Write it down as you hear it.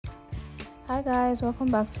Hi guys,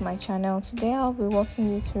 welcome back to my channel. Today I'll be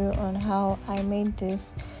walking you through on how I made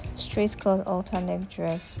this straight cut halter neck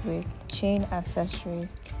dress with chain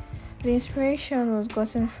accessories. The inspiration was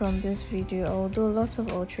gotten from this video, although lots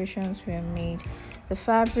of alterations were made. The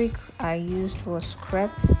fabric I used was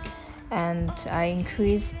crepe and I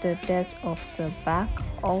increased the depth of the back.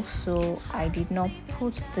 Also, I did not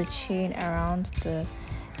put the chain around the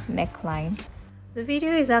neckline. The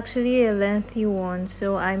video is actually a lengthy one,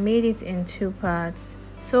 so I made it in 2 parts.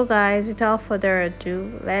 So guys, without further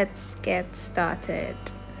ado, let's get started.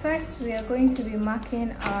 First, we are going to be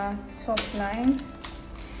marking our top line,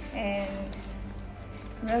 and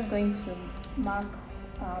we're just going to mark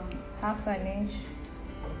half an inch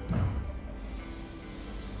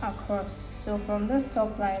across. So from this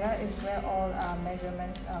top line, that is where all our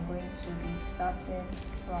measurements are going to be starting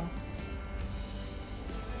from.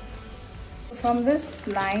 From this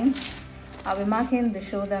line, I'll be marking the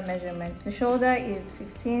shoulder measurement. The shoulder is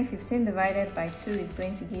 15 divided by 2 is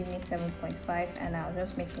going to give me 7.5, and I'll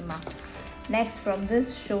just make a mark. Next, from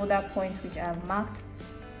this shoulder point which I've marked,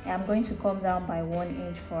 I'm going to come down by 1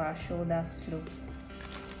 inch for our shoulder slope.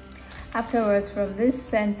 Afterwards, from this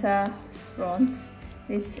center front,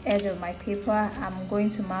 this edge of my paper, I'm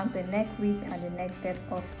going to mark the neck width and the neck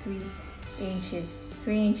depth of 3 inches.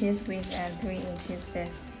 3 inches width and 3 inches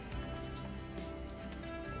depth.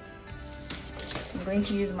 I'm going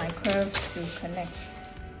to use my curve to connect.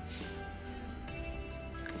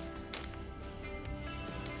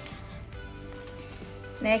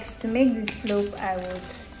 Next, to make this slope, I would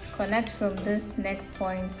connect from this neck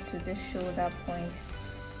point to this shoulder point.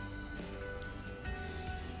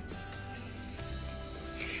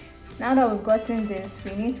 Now that we've gotten this,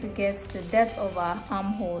 we need to get the depth of our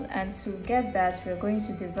armhole, and to get that, we're going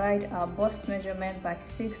to divide our bust measurement by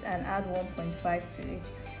 6 and add 1.5 to each.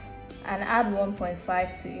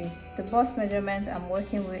 The bust measurement I'm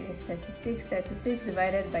working with is 36. 36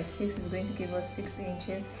 divided by 6 is going to give us 6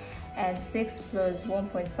 inches, and 6 plus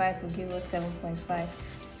 1.5 will give us 7.5.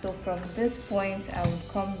 So from this point, I would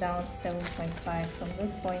come down 7.5. From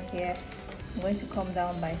this point here, I'm going to come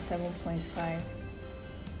down by 7.5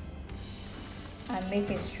 and make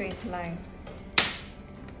a straight line.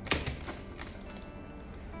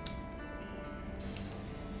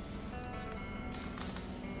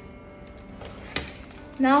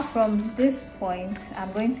 Now from this point,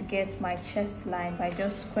 I'm going to get my chest line by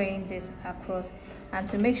just squaring this across. And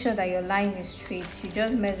to make sure that your line is straight, you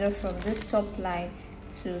just measure from this top line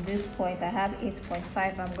to this point. I have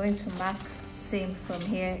 8.5. I'm going to mark same from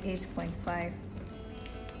here, 8.5.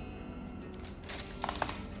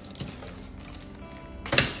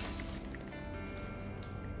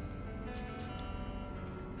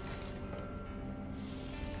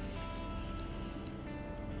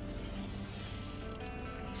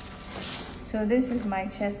 So this is my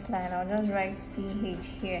chest line. I'll just write CH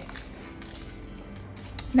here.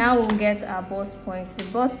 Now we'll get our bust point. The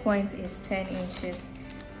bust point is 10 inches,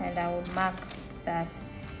 and I will mark that.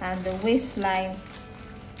 And the waistline,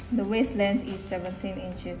 the waist length is 17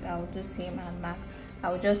 inches. I will do same and mark. I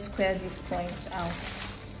will just square these points out.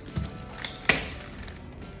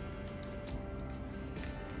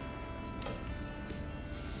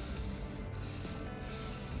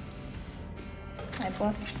 My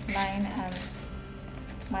bust line and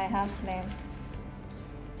my half length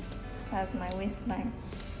as my waistline.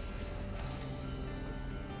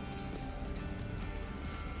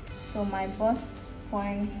 So my bust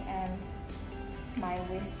point and my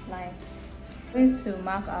waistline. I'm going to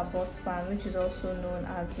mark our bust span, which is also known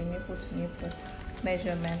as the nipple to nipple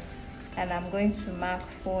measurement, and I'm going to mark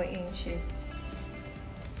 4 inches.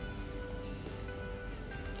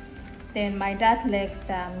 Then my dart legs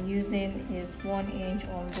that I'm using is 1 inch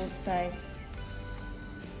on both sides.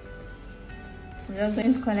 I'm just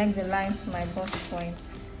going to connect the line to my bust point.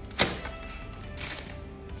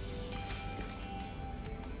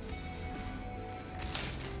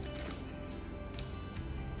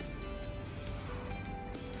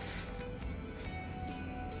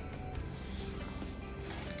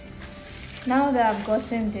 Now that I've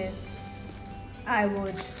gotten this, I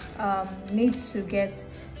would need to get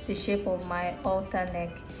the shape of my halter neck,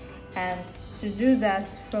 and to do that,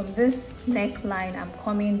 from this neckline I'm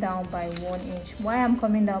coming down by 1 inch. Why I'm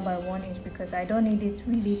coming down by 1 inch? Because I don't need it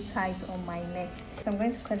really tight on my neck. I'm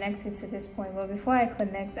going to connect it to this point, but before I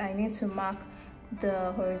connect, I need to mark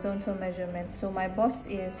the horizontal measurement. So my bust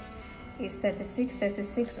is 36.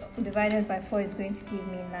 36 divided by 4 is going to give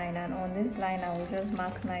me 9, and on this line I will just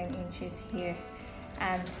mark 9 inches here.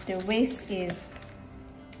 And the waist is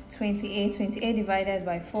 28. 28 divided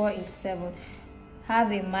by 4 is 7.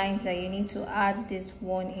 Have in mind that you need to add this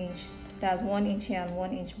 1 inch that's 1 inch here and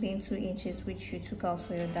 1 inch, being 2 inches, which you took out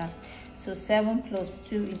for your dart. So 7 plus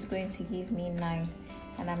 2 is going to give me 9,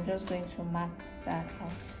 and I'm just going to mark that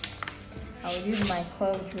out. I will use my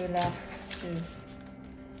curved ruler to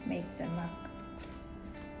make the mark.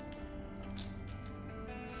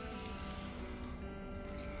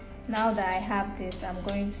 Now that I have this, I'm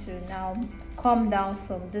going to now come down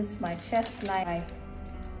from this my chest line by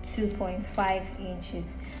 2.5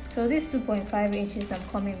 inches. So this 2.5 inches I'm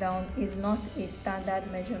coming down is not a standard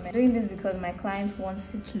measurement. I'm doing this because my client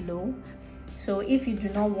wants it low. So if you do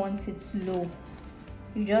not want it low,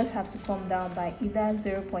 you just have to come down by either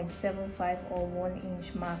 0.75 or 1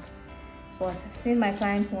 inch marks. But since my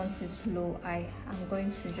client wants it low, I am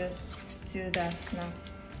going to just do that now.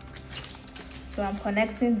 So I'm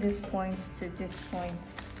connecting this point to this point.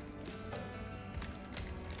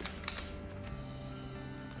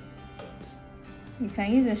 You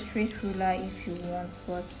can use a straight ruler if you want,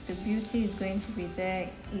 but the beauty is going to be there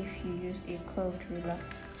if you use a curved ruler,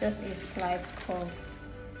 just a slight curve.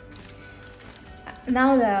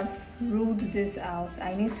 Now that I've ruled this out,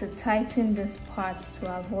 I need to tighten this part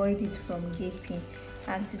to avoid it from gaping.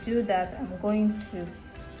 And to do that, I'm going to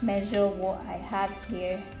measure what I have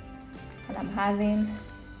here. And I'm having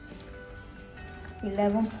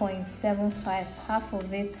 11.75, half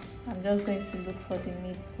of it. I'm just going to look for the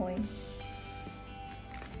midpoint,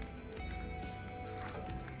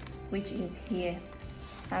 which is here.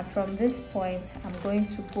 And from this point, I'm going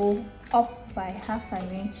to go up by half an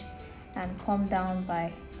inch and come down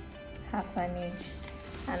by half an inch.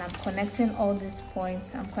 And I'm connecting all these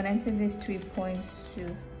points. I'm connecting these 3 points to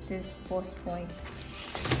this bust point.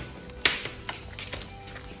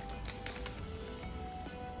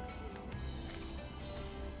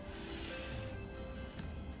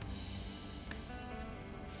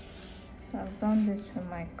 So I've done this for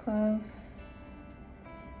my curve.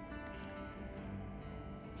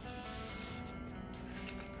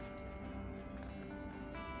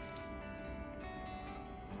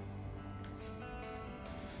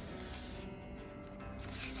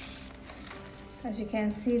 As you can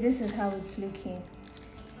see, this is how it's looking.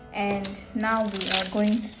 And now we are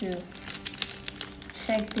going to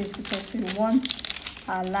check this because we want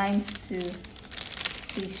our lines to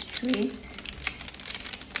be straight.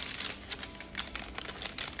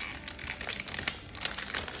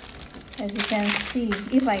 As you can see,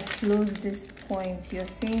 if I close this point, you're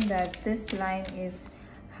seeing that this line is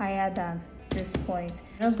higher than this point.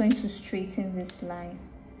 I'm just going to straighten this line.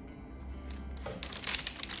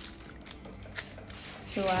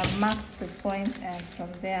 So I've marked the point, and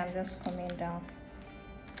from there I'm just coming down.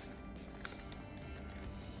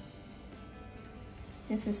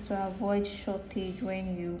 This is to avoid shortage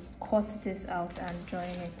when you cut this out and join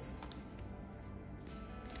it.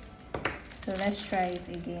 So let's try it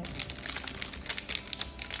again.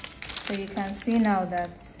 So you can see now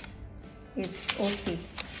that it's okay.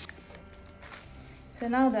 So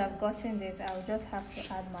now that I've gotten this, I'll just have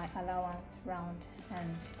to add my allowance round and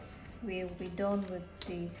we'll be done with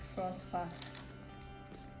the front part.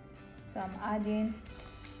 So I'm adding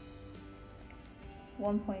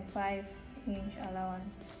 1.5 inch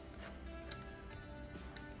allowance.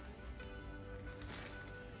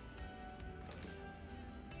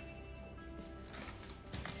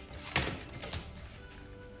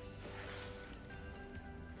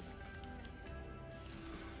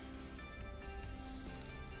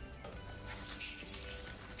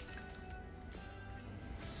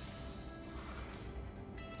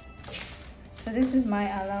 So this is my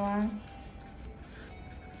allowance.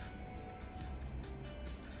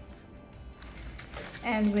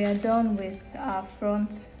 And we are done with our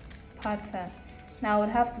front pattern. Now I would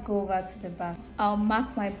have to go over to the back. I'll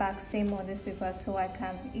mark my back same on this paper so I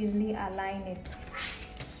can easily align it.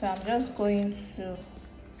 So I'm just going to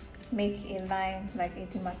make a line, like a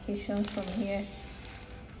demarcation from here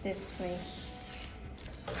this way.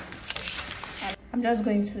 And I'm just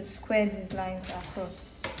going to square these lines across.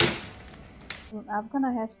 I'm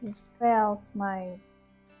gonna have to square out my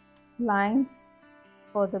lines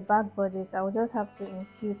for the back bodice. I will just have to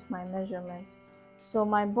impute my measurements. So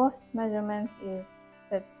my bust measurement is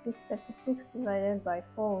 36. 36 divided by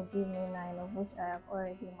 4 will give me 9, of which I have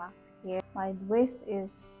already marked here. My waist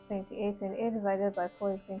is 28. 28 divided by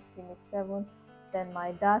 4 is going to give me 7. Then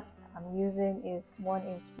my dart I'm using is 1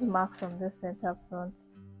 inch. Mark from the center front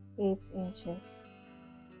 8 inches.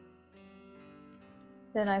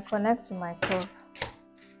 Then I connect to my curve.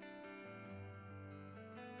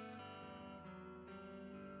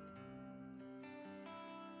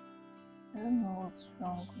 I don't know what's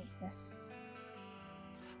wrong with this.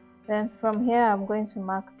 Then from here I'm going to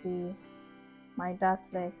mark my dart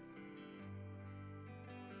legs.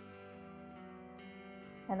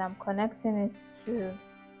 and I'm connecting it to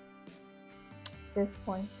this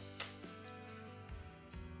point.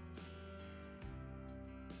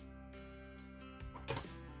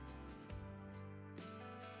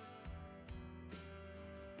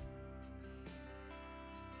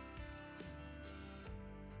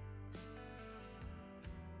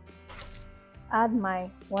 Add my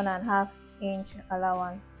 1.5 inch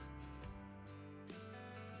allowance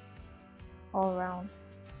all round.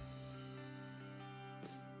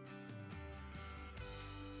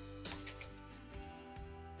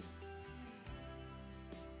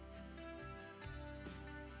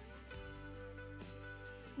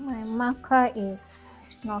 My marker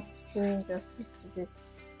is not doing justice to this.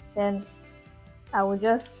 Then I will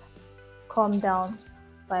just come down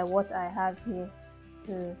by what I have here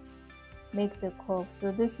to make the curve.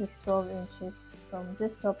 So this is 12 inches. From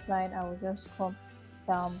this top line, I will just come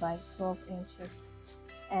down by 12 inches,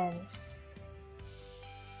 and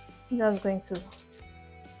I'm just going to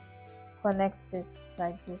connect this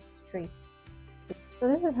like this straight. So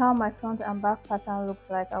this is how my front and back pattern looks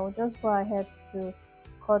like. I will just go ahead to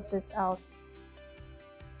cut this out.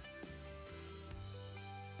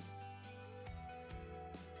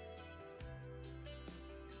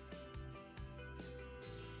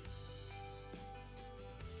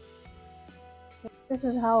 This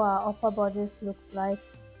is how our upper bodice looks like.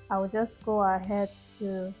 I will just go ahead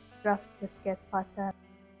to draft the skirt pattern.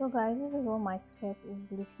 So guys, this is what my skirt is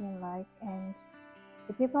looking like, and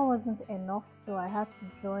the paper wasn't enough, so I had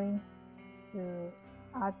to join to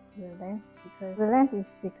add to the length, because the length is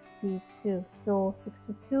 62. So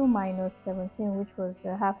 62 minus 17, which was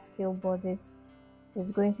the half scale bodice,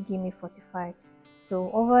 is going to give me 45. So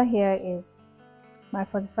over here is my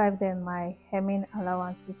 45, then my hemming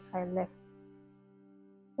allowance which I left.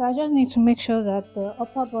 So I just need to make sure that the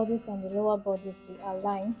upper bodice and the lower bodice, they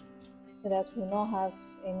align, so that we will not have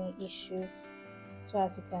any issues. So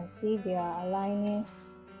as you can see, they are aligning,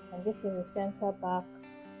 and this is the center back.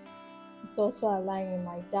 It's also aligning.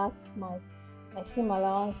 My dart, my seam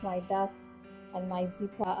allowance, my dart, and my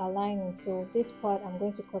zipper are aligning. So this part, I'm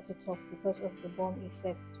going to cut it off because of the bum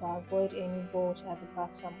effects, to avoid any bulge at the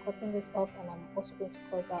back. So I'm cutting this off, and I'm also going to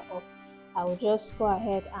cut that off. I will just go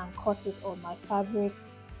ahead and cut it on my fabric.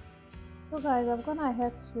 So guys, I've gone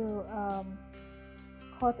ahead to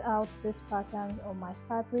cut out this pattern on my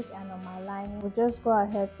fabric and on my lining. We'll just go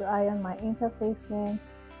ahead to iron my interfacing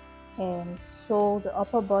and sew the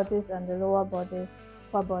upper bodice and the lower bodice,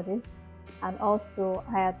 upper bodice, and also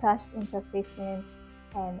I attached interfacing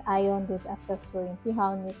and ironed it after sewing. See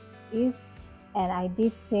how neat it is? And I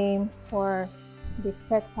did same for the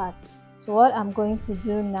skirt part. So what I'm going to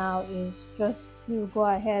do now is just to go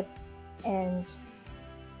ahead and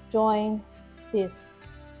join this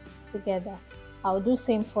together. I'll do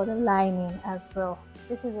same for the lining as well.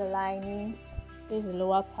 This is the lining, this is the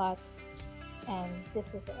lower part, and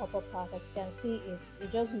this is the upper part. As you can see,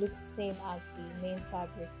 it just looks same as the main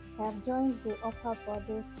fabric. I have joined the upper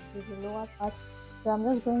bodice to the lower part, so I'm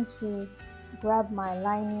just going to grab my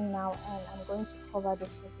lining now, and I'm going to cover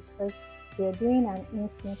this up, because we're doing an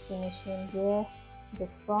inseam finishing where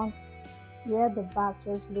the back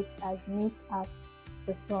just looks as neat as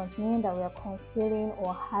the front, meaning that we are concealing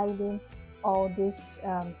or hiding all this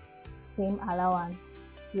seam allowance.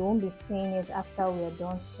 You won't be seeing it after we are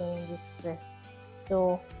done sewing this dress.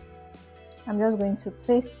 So I'm just going to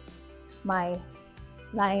place my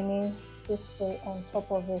lining this way on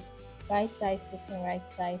top of it, right side facing right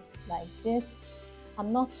side like this.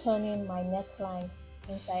 I'm not turning my neckline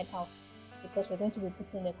inside out because we're going to be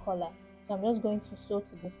putting the collar. So I'm just going to sew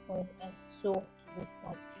to this point and sew to this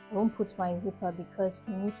point. I won't put my zipper because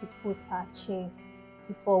we need to put our chain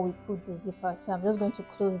before we put the zipper. So I'm just going to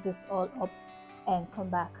close this all up and come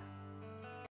back.